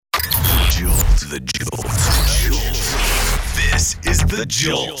Jolt. The Jolt. This is The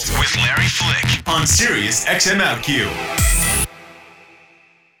Jolt with Larry Flick on Sirius XM OutQ.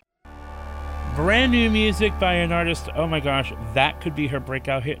 Brand new music by an artist. Oh my gosh, that could be her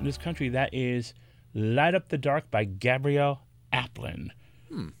breakout hit in this country. That is Light Up the Dark by Gabrielle Aplin.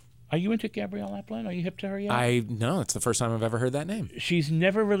 Are you into Gabrielle Aplin? Are you hip to her yet? No, it's the first time I've ever heard that name. She's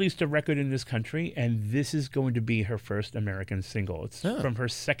never released a record in this country, and this is going to be her first American single. It's from her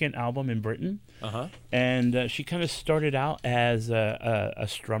second album in Britain. And she kind of started out as a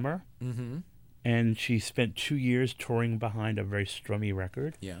strummer. And she spent 2 years touring behind a very strummy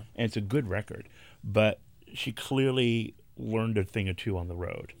record. Yeah. And it's a good record. But she clearly learned a thing or two on the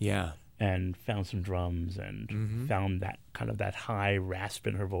road. Yeah. And found some drums and found that kind of that high rasp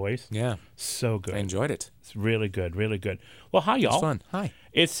in her voice. Yeah. So good. I enjoyed it. It's really good, really good. Well, hi, y'all. It's fun. Hi.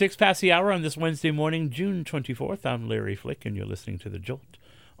 It's 6 past the hour on this Wednesday morning, June 24th. I'm Larry Flick, and you're listening to The Jolt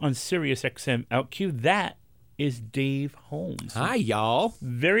on Sirius XM OutQ. That is Dave Holmes. Hi, y'all.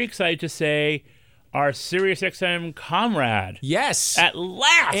 Very excited to say our Sirius XM comrade. Yes. At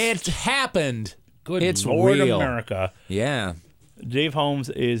last. It happened. Good It's Lord real. America. Yeah. Dave Holmes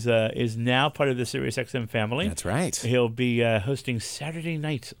is now part of the Sirius XM family. That's right. He'll be hosting Saturday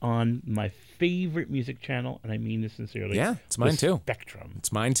nights on my favorite music channel, and I mean this sincerely. Yeah, it's mine too. Spectrum.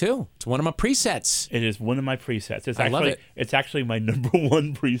 It's mine too. It's one of my presets. It is one of my presets. I love it. It's actually my number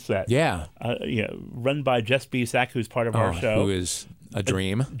one preset. Yeah. Run by Jess Bisak, who's part of our show. Who is a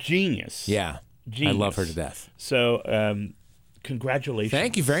dream. Genius. Yeah. Genius. I love her to death. So, congratulations.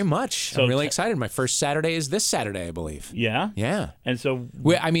 Thank you very much. So I'm really excited. My first Saturday is this Saturday, I believe. Yeah? Yeah. And so...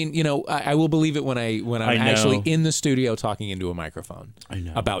 I mean, I will believe it when I'm actually in the studio talking into a microphone. I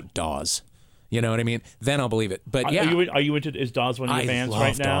know. About Dawes. You know what I mean? Then I'll believe it. But yeah. Are you into... Is Dawes one of your bands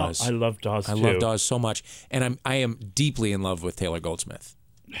right now? Dawes. I love Dawes, too. I love Dawes so much. And I am deeply in love with Taylor Goldsmith.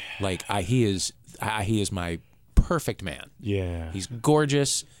 Like, he is my perfect man. Yeah. He's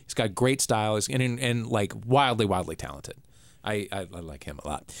gorgeous. He's got great style. And like wildly, wildly talented. I like him a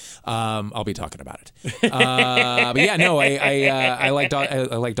lot. I'll be talking about it. But yeah, no, I like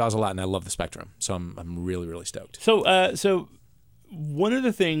Dawes a lot, and I love the Spectrum. So I'm really, really stoked. So one of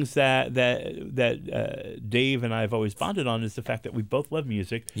the things that Dave and I have always bonded on is the fact that we both love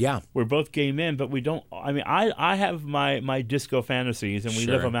music. Yeah. We're both gay men, but we don't. I mean, I have my disco fantasies, and we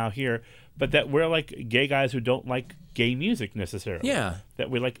live them out here. But that we're like gay guys who don't like gay music necessarily. Yeah.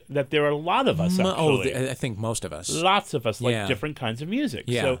 That there are a lot of us, actually. I think most of us. Lots of us like different kinds of music.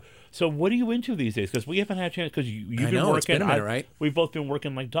 Yeah. So what are you into these days? Because we haven't had a chance, because you've been working. It's been a minute, right? We've both been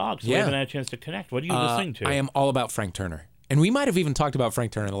working like dogs, so we haven't had a chance to connect. What are you listening to? I am all about Frank Turner. And we might have even talked about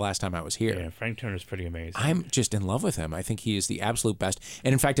Frank Turner the last time I was here. Yeah, Frank Turner's pretty amazing. I'm just in love with him. I think he is the absolute best.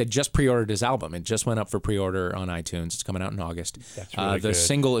 And in fact, I just pre-ordered his album. It just went up for pre-order on iTunes. It's coming out in August. That's really good. The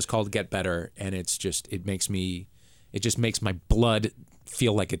single is called Get Better, and it just makes my blood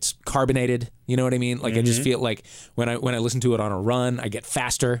feel like it's carbonated. You know what I mean? Like I just feel like when I listen to it on a run, I get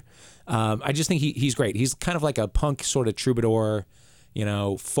faster. I just think he's great. He's kind of like a punk sort of troubadour,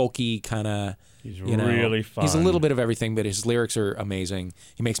 folky kind of. He's really fun. He's a little bit of everything, but his lyrics are amazing.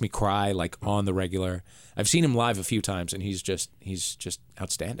 He makes me cry like on the regular. I've seen him live a few times, and he's just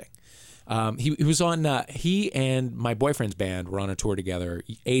outstanding. He was on. He and my boyfriend's band were on a tour together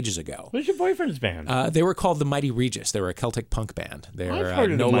ages ago. What's your boyfriend's band? They were called the Mighty Regis. They were a Celtic punk band. They're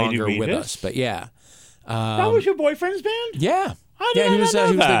no longer with us, but yeah. That was your boyfriend's band? Yeah. He was the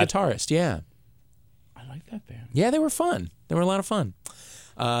guitarist. Yeah. I like that band. Yeah, they were fun. They were a lot of fun.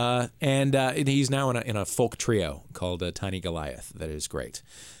 And he's now in a folk trio called Tiny Goliath. That is great.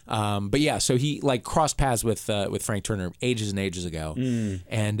 But yeah, so he crossed paths with Frank Turner ages and ages ago,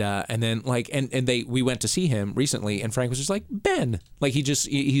 and then we went to see him recently, and Frank was just like, Ben,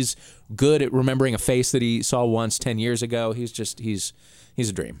 he's good at remembering a face that he saw once 10 years ago. He's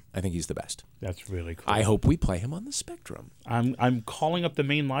a dream. I think he's the best. That's really cool. I hope we play him on the Spectrum. I'm calling up the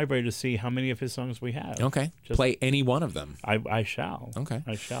main library to see how many of his songs we have. Okay. Play any one of them. I shall. Okay.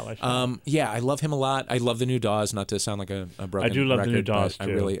 I shall. Yeah, I love him a lot. I love the new Dawes, not to sound like a broken I do love record, the new Dawes,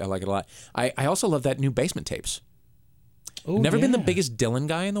 too. I like it a lot. I also love that new Basement Tapes. Oh, Never been the biggest Dylan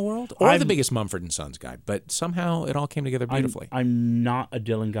guy in the world, or the biggest Mumford & Sons guy, but somehow it all came together beautifully. I'm not a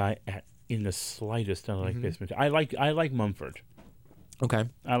Dylan guy in the slightest. I like Basement. I like Mumford. Okay.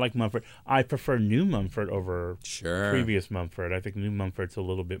 I like Mumford. I prefer new Mumford over previous Mumford. I think new Mumford's a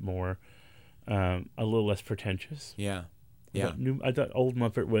little bit more, a little less pretentious. Yeah. Yeah. I thought old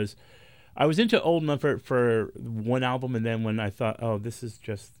Mumford was... I was into old Mumford for one album, and then when I thought, oh, this is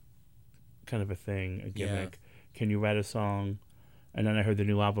just kind of a thing, a gimmick. Yeah. Can you write a song? And then I heard the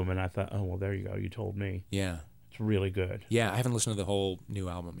new album, and I thought, oh, well, there you go. You told me. Yeah. It's really good. Yeah, I haven't listened to the whole new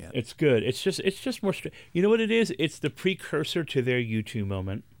album yet. It's good. It's just more. You know what it is? It's the precursor to their U2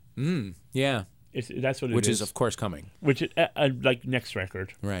 moment. Yeah. That's what it is. Which is, of course, coming. Which is like next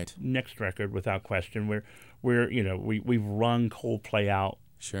record. Right. Next record, without question. We've wrung Coldplay out.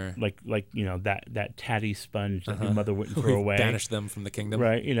 Sure. Like that tatty sponge that your mother wouldn't throw away. Banished them from the kingdom.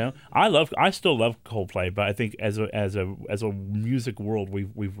 Right. I still love Coldplay, but I think as a music world,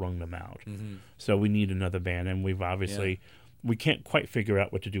 we've wrung them out. Mm-hmm. So we need another band, and we've obviously we can't quite figure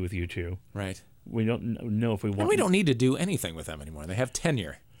out what to do with U2. Right. We don't know if we want. And we don't need to do anything with them anymore. They have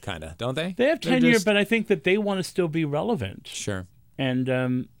tenure, kind of, don't they? They have tenure, but I think that they want to still be relevant. Sure.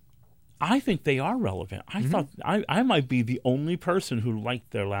 And I think they are relevant. I thought I might be the only person who liked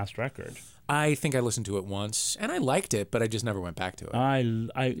their last record. I think I listened to it once, and I liked it, but I just never went back to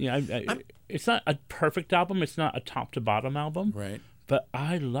it. It's not a perfect album. It's not a top to bottom album. Right. But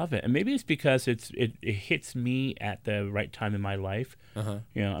I love it, and maybe it's because it hits me at the right time in my life.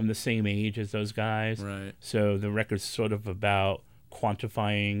 I'm the same age as those guys, right? So the record's sort of about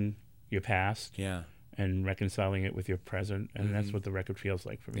quantifying your past, and reconciling it with your present, and that's what the record feels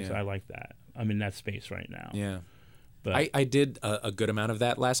like for me. So I like that. I'm in that space right now. Yeah. But I did a good amount of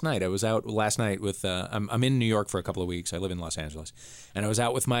that last night. I was out last night with I'm in New York for a couple of weeks. I live in Los Angeles, and I was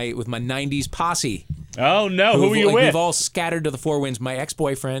out with my '90s posse. Oh no, who were you with? We've all scattered to the four winds. My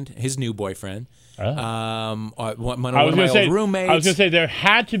ex-boyfriend, his new boyfriend, one of my old roommates. I was going to say there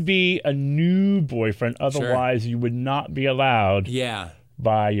had to be a new boyfriend, otherwise you would not be allowed. Yeah.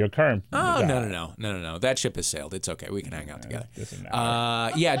 By your current guy. No. That ship has sailed. It's okay. We can hang out together. Doesn't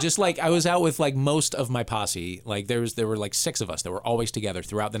matter. Just like I was out with like most of my posse. Like there were like 6 of us that were always together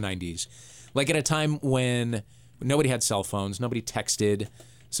throughout the 90s. Like at a time when nobody had cell phones, nobody texted.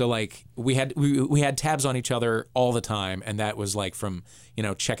 So like we had tabs on each other all the time, and that was like from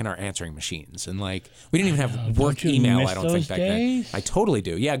checking our answering machines, and like we didn't even have work email. I don't think back then. I totally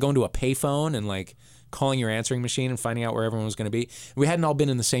do. Yeah, going to a payphone and like calling your answering machine and finding out where everyone was going to be. We hadn't all been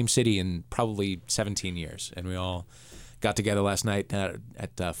in the same city in probably 17 years, and we all got together last night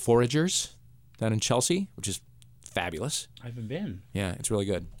at Foragers down in Chelsea, which is fabulous. I haven't been. Yeah, it's really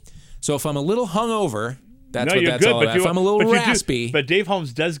good. So if I'm a little hungover, that's all about. If I'm a little raspy. But Dave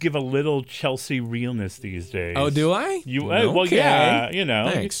Holmes does give a little Chelsea realness these days. Oh, do I? Well, yeah,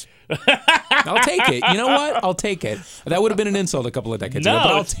 Thanks. I'll take it. You know what? I'll take it. That would have been an insult a couple of decades ago,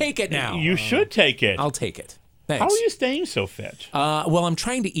 but I'll take it now. You should take it. I'll take it. Thanks. How are you staying so fit? Well, I'm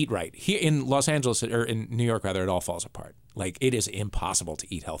trying to eat right. Here in Los Angeles, or in New York, rather, it all falls apart. Like, it is impossible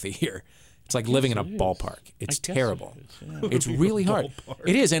to eat healthy here. It's like living in a ballpark. It's terrible. It's really hard.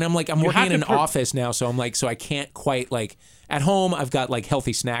 It is, and I'm working in an office now, so I can't quite like. At home, I've got like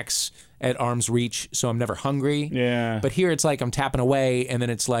healthy snacks at arm's reach, so I'm never hungry. Yeah. But here, it's like I'm tapping away, and then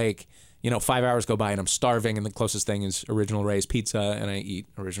it's like 5 hours go by, and I'm starving, and the closest thing is Original Ray's Pizza, and I eat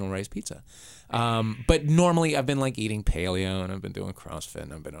Original Ray's Pizza. But normally, I've been like eating paleo, and I've been doing CrossFit,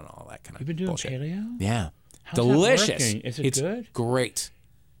 and I've been doing all that kind of. You've been doing bullshit. Paleo? Yeah. How's delicious. That working? Is it good? It's great.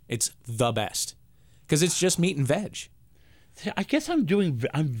 It's the best because it's just meat and veg. I guess I'm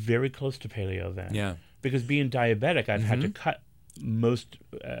very close to paleo then. Yeah. Because being diabetic, I've had to cut most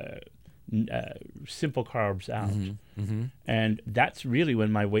simple carbs out. And that's really when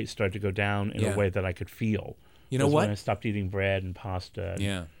my weight started to go down in a way that I could feel. You know what? When I stopped eating bread and pasta.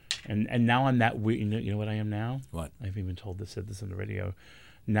 Yeah. And now I'm that weird. You know what I am now? What? I've even said this on the radio.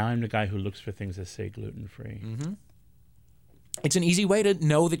 Now I'm the guy who looks for things that say gluten-free. Mm-hmm. It's an easy way to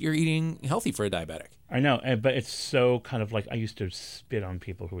know that you're eating healthy for a diabetic. I know, but it's so kind of like I used to spit on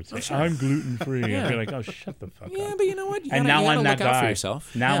people who would say, I'm gluten-free. And be like, oh, shut the fuck up. Yeah, but you know what? And now I'm that guy.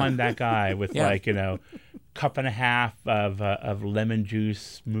 Now I'm that guy with cup and a half of lemon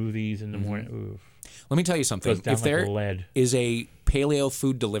juice smoothies in the morning. Oof. Let me tell you something. Goes down if there lead. is a paleo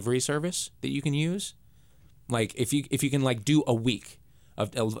food delivery service that you can use, like if you can like do a week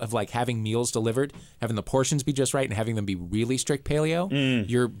of like having meals delivered, having the portions be just right, and having them be really strict paleo,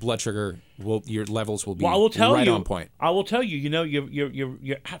 your blood sugar your levels will be on point. I will tell you.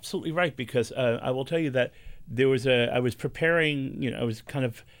 You're absolutely right, because I will tell you that I was preparing. I was kind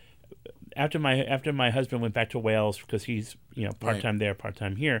of after my husband went back to Wales, because he's part-time there,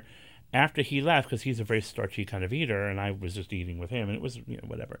 part-time here. After he left, because he's a very starchy kind of eater, and I was just eating with him, and it was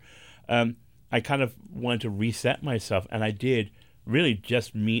whatever. I kind of wanted to reset myself, and I did. Really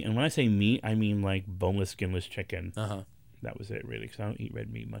just meat, and when I say meat, I mean like boneless, skinless chicken. That was it, really, because I don't eat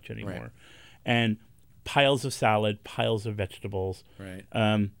red meat much anymore. Right. And piles of salad, piles of vegetables. Right.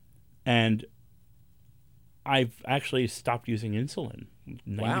 And I've actually stopped using insulin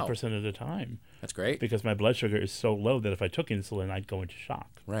 90% of the time. That's great. Because my blood sugar is so low that if I took insulin, I'd go into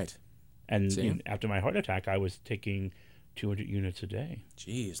shock. Right. And after my heart attack, I was taking 200 units a day.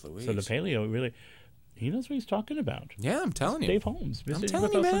 Jeez Louise. So the paleo really, he knows what he's talking about. Yeah, I'm telling you. Dave Holmes, I'm visiting telling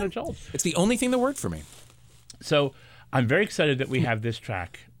with you, us man. on the Jolt. It's the only thing that worked for me. So I'm very excited that we have this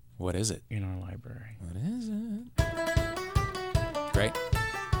track. What is it? In our library. What is it? Great.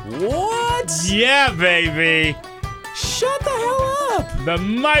 What? Yeah, baby. Shut the hell up. The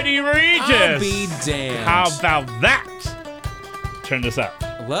Mighty Regis. I'll be damned. How about that? Turn this up.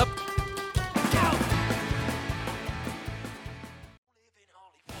 Up.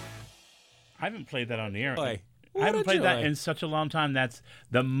 I haven't played that on the air. Boy, I haven't played that in such a long time. That's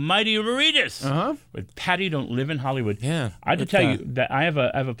the Mighty Regis with Patty Don't Live in Hollywood. Yeah, I have to tell you that I have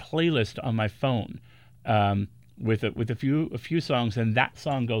a playlist on my phone with a few songs, and that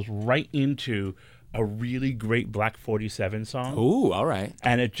song goes right into a really great Black 47 song. Ooh, all right.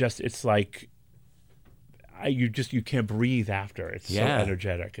 And it's like you can't breathe after. It's so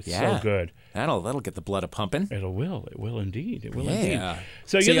energetic. It's so good. That'll get the blood a pumping. It will indeed. It will Yeah.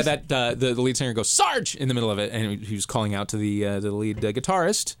 indeed. So that the lead singer goes Sarge in the middle of it, and he was calling out to the lead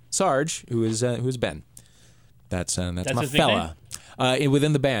guitarist Sarge, who's Ben. That's my fella.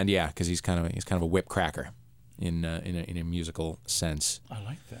 Within the band, yeah, because he's kind of a whip cracker in a musical sense. I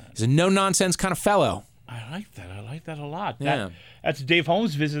like that. He's a no nonsense kind of fellow. I like that a lot. Yeah. That's Dave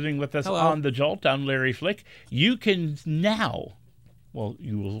Holmes visiting with us on the Jolt on Larry Flick. You can now,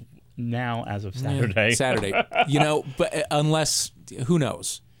 you will now as of Saturday. Saturday. But unless, who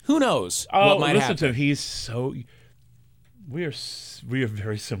knows? Who knows what might happen? Listen to him. He's so... We are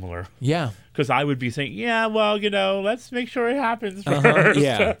very similar. Yeah. Because I would be saying, let's make sure it happens first.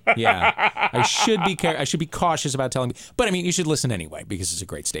 Yeah. I should be cautious about telling. But I mean, you should listen anyway because it's a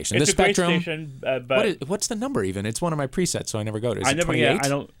great station. It's the Spectrum. Great station. But what's the number even? It's one of my presets, so I never go to. Is I it never. 28? Yeah, I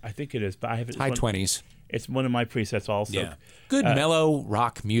don't. I think it is, but I have it. High 20s. It's one of my presets also. Yeah. Good mellow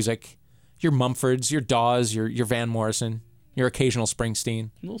rock music. Your Mumfords, your Dawes, your Van Morrison, your occasional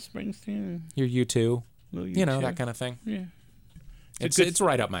Springsteen. Little Springsteen. Your U2. U2. That kind of thing. Yeah. It's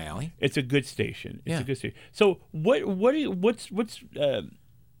right up my alley. It's a good station. It's a good station. So what's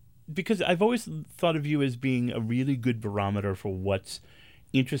because I've always thought of you as being a really good barometer for what's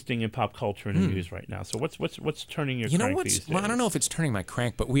interesting in pop culture and the news right now. So what's turning your crank these days? Well, I don't know if it's turning my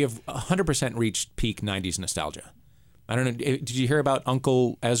crank, but we have 100% reached peak 90s nostalgia. I don't know. Did you hear about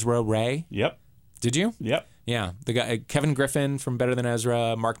Uncle Ezra Ray? Yep. Did you? Yep. Yeah. The guy Kevin Griffin from Better Than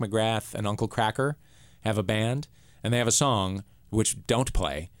Ezra, Mark McGrath, and Uncle Cracker have a band, and they have a song which don't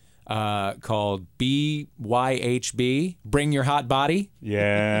play, called BYHB, Bring Your Hot Body.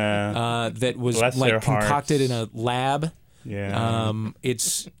 Yeah. That was Bless their concocted hearts. in a lab. Yeah.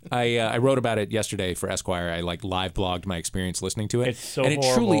 I wrote about it yesterday for Esquire. I live blogged my experience listening to it. It's so and it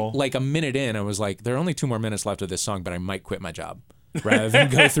horrible. truly, a minute in, I was like, there are only 2 more minutes left of this song, but I might quit my job rather than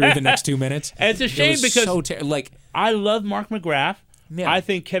go through the next 2 minutes. And it's a shame because so I love Mark McGrath. Yeah. I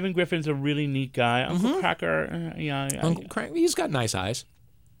think Kevin Griffin's a really neat guy. Uncle Cracker, Uncle Cracker, he's got nice eyes.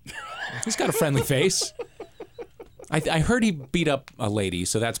 He's got a friendly face. I heard he beat up a lady,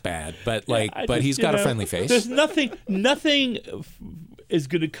 so that's bad. But he's got a friendly face. There's nothing is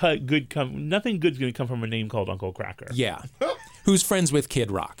going to nothing good's going to come from a name called Uncle Cracker. Yeah, who's friends with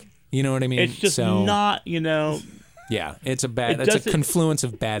Kid Rock? You know what I mean? It's just not. Yeah, it's a confluence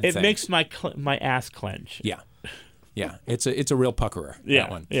of bad things. It makes my ass clench. Yeah. Yeah, it's a real puckerer, that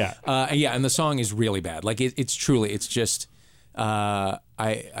one. Yeah. And the song is really bad. It's just,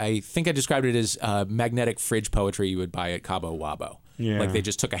 I think I described it as magnetic fridge poetry you would buy at Cabo Wabo. Yeah. They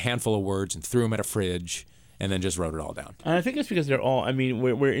just took a handful of words and threw them at a fridge and then just wrote it all down. And I think it's because they're all,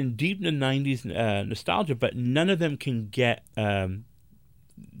 we're in deep in the 90s nostalgia, but none of them can get,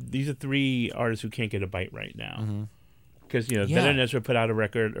 these are 3 artists who can't get a bite right now. Mm-hmm. Because, Ben and Ezra put out a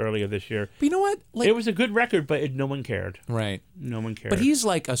record earlier this year. But you know what? It was a good record, but no one cared. Right. No one cared. But he's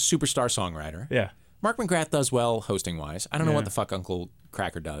like a superstar songwriter. Yeah. Mark McGrath does well hosting-wise. I don't know what the fuck Uncle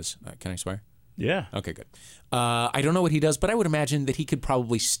Cracker does. Can I swear? Yeah. Okay, good. I don't know what he does, but I would imagine that he could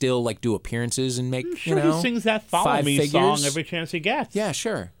probably still do appearances and make, he sings that Follow Me song every chance he gets. Yeah,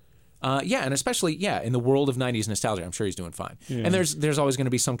 sure. And especially, in the world of 90s nostalgia, I'm sure he's doing fine. Yeah. And there's always going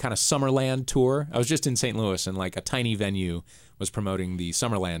to be some kind of Summerland tour. I was just in St. Louis, and a tiny venue was promoting the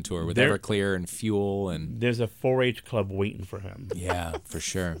Summerland tour with Everclear and Fuel. And there's a 4-H club waiting for him. Yeah, for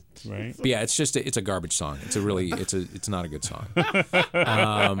sure. Right? But yeah, it's a garbage song. It's not a good song.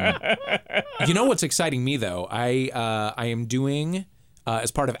 You know what's exciting me, though? I am doing...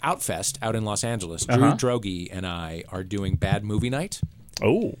 as part of Outfest out in Los Angeles, Drew Droege and I are doing Bad Movie Night.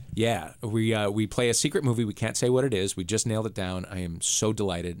 Oh. Yeah, we play a secret movie. We can't say what it is. We just nailed it down. I am so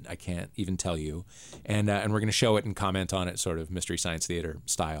delighted. I can't even tell you. And we're going to show it and comment on it, sort of Mystery Science Theater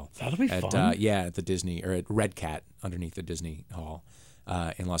style. That'll be fun. At the Disney, or at Red Cat underneath the Disney Hall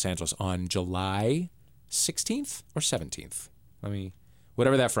in Los Angeles on July 16th or 17th.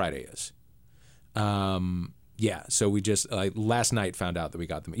 Whatever that Friday is. Yeah, so we just last night found out that we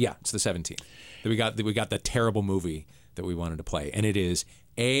got them. Yeah, it's the 17th. That we got the terrible movie that we wanted to play, and it is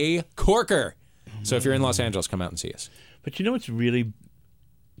a corker. So if you're in Los Angeles, come out and see us. But you know what's really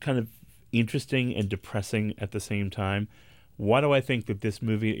kind of interesting and depressing at the same time? Why do I think that this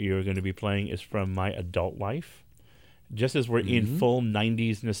movie you're going to be playing is from my adult life? Just as we're in full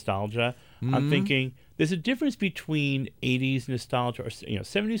 90s nostalgia, I'm thinking there's a difference between 80s nostalgia or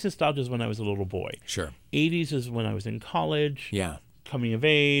 70s nostalgia is when I was a little boy. Sure. 80s is when I was in college. Yeah. Coming of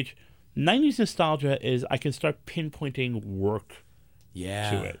age. 90s nostalgia is I can start pinpointing work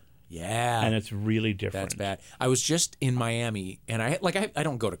to it. Yeah. And it's really different. That's bad. I was just in Miami, and I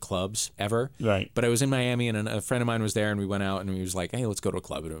don't go to clubs ever. Right. But I was in Miami, and a friend of mine was there, and we went out, and he was like, hey, let's go to a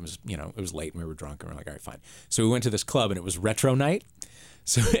club. And it was, it was late, and we were drunk, and we were like, all right, fine. So we went to this club, and it was retro night.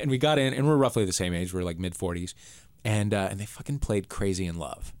 So, and we got in, and we're roughly the same age. We're like mid-40s. And they fucking played Crazy in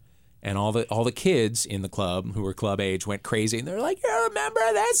Love. And all the kids in the club who were club age went crazy, and they're like, "You remember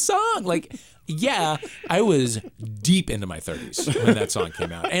that song?" Like, yeah, I was deep into my 30s when that song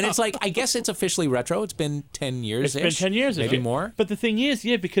came out, and it's like, I guess it's officially retro. It's been 10 years. It's been 10 years, maybe more. But the thing is,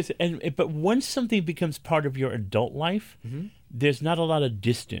 but once something becomes part of your adult life, there's not a lot of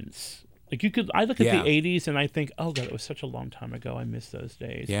distance. Like I look at the 80s and I think, oh God, it was such a long time ago. I miss those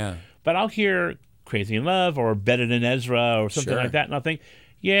days. Yeah. But I'll hear Crazy in Love or Better Than Ezra or something like that, and I'll think,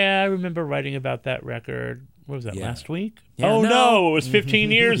 yeah, I remember writing about that record. What was that, last week? Yeah, oh, no, it was 15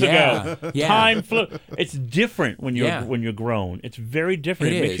 years ago. Yeah. Time flew. It's different when you're grown. It's very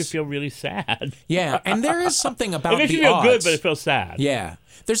different. It makes you feel really sad. Yeah, and there is something about the aughts. It makes you feel good, but it feels sad. Yeah.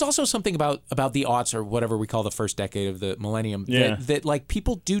 There's also something about the aughts, or whatever we call the first decade of the millennium, that like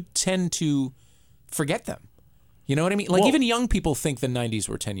people do tend to forget them. You know what I mean? Like, even young people think the 90s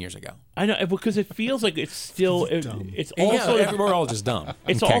were 10 years ago. I know, because it feels like it's still it's also we're all just dumb.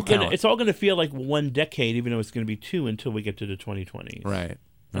 It's all going to feel like one decade, even though it's going to be two until we get to the 2020s. Right.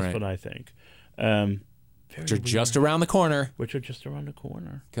 That's what I think. Which are just around the corner.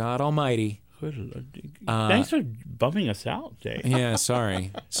 God almighty. Thanks for bumming us out, Dave. Yeah,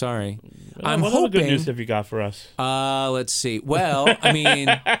 sorry. I'm hoping. What good news have you got for us? Let's see. Well, I mean,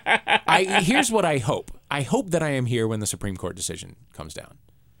 here's what I hope. I hope that I am here when the Supreme Court decision comes down.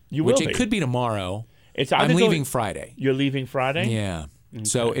 You will be. Which it could be tomorrow. I'm leaving Friday. You're leaving Friday? Yeah. Okay.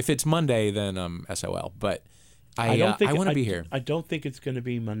 So if it's Monday, then I'm SOL. But I want to be here. I don't think it's going to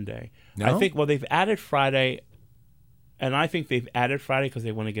be Monday. No? I think, they've added Friday, and I think they've added Friday because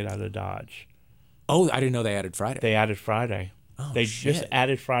they want to get out of Dodge. Oh, I didn't know they added Friday. They added Friday. Oh, they shit. just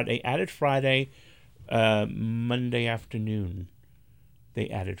added Friday. They added Friday Monday afternoon. They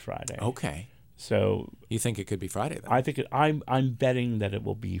added Friday. Okay. So you think it could be Friday then? I think I'm betting that it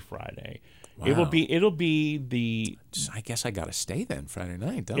will be Friday. Wow. It'll be the. I guess I gotta stay then Friday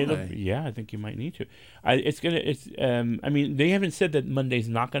night, don't I? Yeah, I think you might need to. I mean, they haven't said that Monday's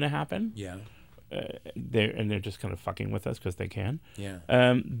not going to happen. Yeah. They're just kind of fucking with us because they can. Yeah.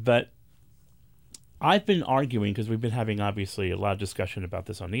 But I've been arguing, because we've been having obviously a lot of discussion about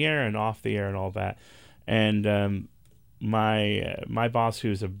this on the air and off the air and all that, and my boss,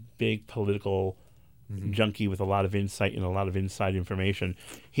 who's a big political junkie with a lot of insight and a lot of inside information,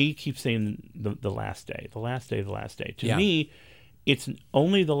 he keeps saying the last day. To me, it's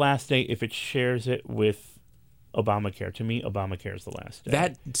only the last day if it shares it with Obamacare. To me, Obamacare is the last day.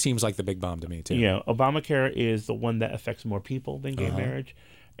 That seems like the big bomb to me too. Yeah, Obamacare is the one that affects more people than gay marriage.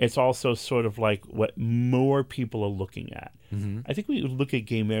 It's also sort of like what more people are looking at. I think we look at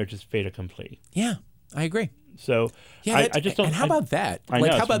gay marriage as fait accompli. Yeah, I agree. So I just don't. And how about that? I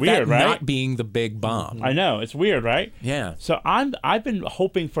know, how about weird, that right? not being the big bomb? I know, it's weird, right? Yeah. So I've been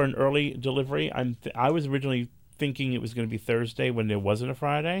hoping for an early delivery. I was originally thinking it was going to be Thursday when there wasn't a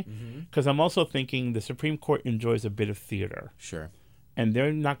Friday, because I'm also thinking the Supreme Court enjoys a bit of theater. Sure. And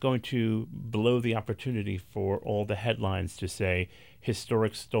they're not going to blow the opportunity for all the headlines to say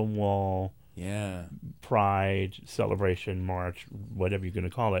historic Stonewall, Pride, celebration, march, whatever you're going to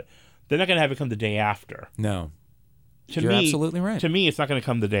call it. They're not going to have it come the day after. No. You're absolutely right. To me, it's not going to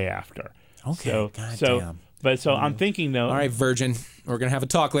come the day after. Okay. So I'm thinking though. All right, Virgin, we're going to have a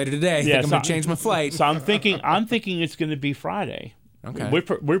talk later today. I think I'm going to change my flight. So I'm thinking it's going to be Friday. Okay.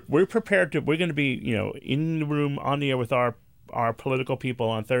 We're prepared to. We're going to be in the room on the air with our political people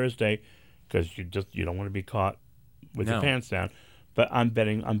on Thursday, because you don't want to be caught with your pants down. But I'm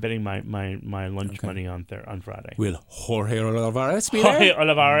betting my lunch money on Friday. Will Jorge Olivares be there? Jorge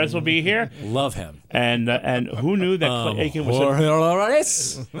Olivares will be here. Love him. And who knew that Clay Aiken was Jorge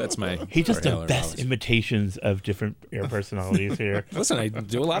Olivares. That's my. he does the Jorge best Olivares. imitations of different air personalities here. Listen, I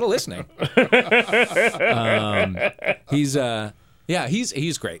do a lot of listening.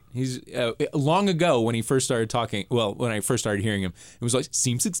 He's great. He's long ago when he first started talking. Well, when I first started hearing him, it was like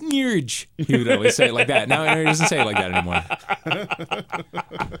seems like Nirj. He would always say it like that. Now he doesn't say it like that anymore.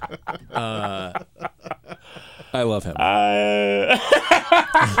 I love him. I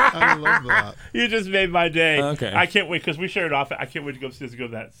love that. You just made my day. Okay. I can't wait because we shared off. I can't wait to go upstairs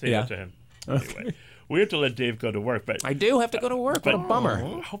and say that to him. Anyway, we have to let Dave go to work, but I do have to go to work. What a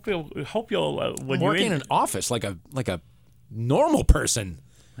bummer. hope you'll when I'm you're working in an office like a normal person.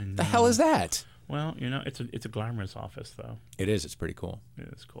 The hell is that? Well, it's a glamorous office though. It is. It's pretty cool. It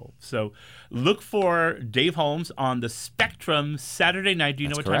is cool. So look for Dave Holmes on the Spectrum Saturday night. Do you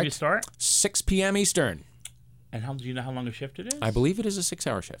know what time you start? 6 p.m. Eastern. And do you know how long a shift it is? I believe it is a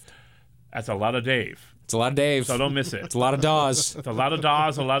 6-hour shift. That's a lot of Dave. It's a lot of Dave. So don't miss it. It's a lot of Dawes. It's a lot of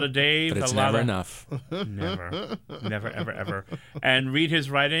Dawes, a lot of Dave. But it's a lot never of... enough. Never, ever, ever. And read his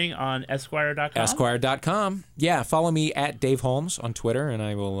writing on Esquire.com. Esquire.com. Yeah, follow me at Dave Holmes on Twitter, and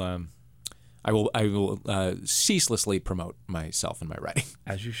I will ceaselessly promote myself and my writing.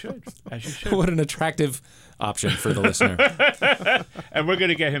 As you should. What an attractive option for the listener. And we're going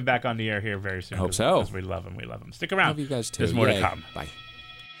to get him back on the air here very soon. Hope so. Because we love him. Stick around. Love you guys too. There's more Yay. to come. Bye.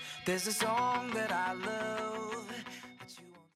 There's a song that I love.